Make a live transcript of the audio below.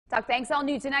Talk Thanks All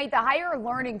New tonight. The Higher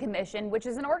Learning Commission, which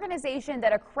is an organization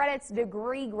that accredits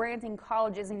degree granting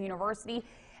colleges and universities,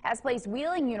 has placed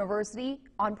Wheeling University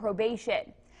on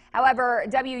probation. However,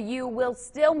 WU will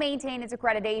still maintain its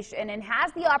accreditation and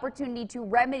has the opportunity to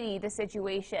remedy the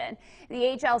situation.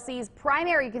 The HLC's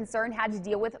primary concern had to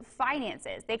deal with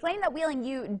finances. They claim that Wheeling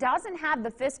U doesn't have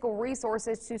the fiscal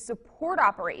resources to support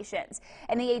operations,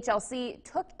 and the HLC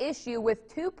took issue with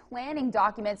two planning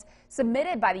documents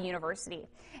submitted by the university.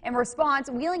 In response,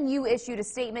 Wheeling U issued a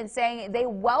statement saying they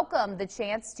welcome the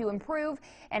chance to improve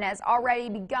and has already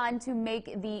begun to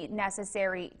make the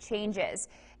necessary changes.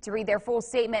 To read their full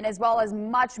statement as well as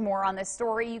much more on this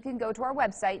story, you can go to our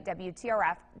website,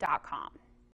 WTRF.com.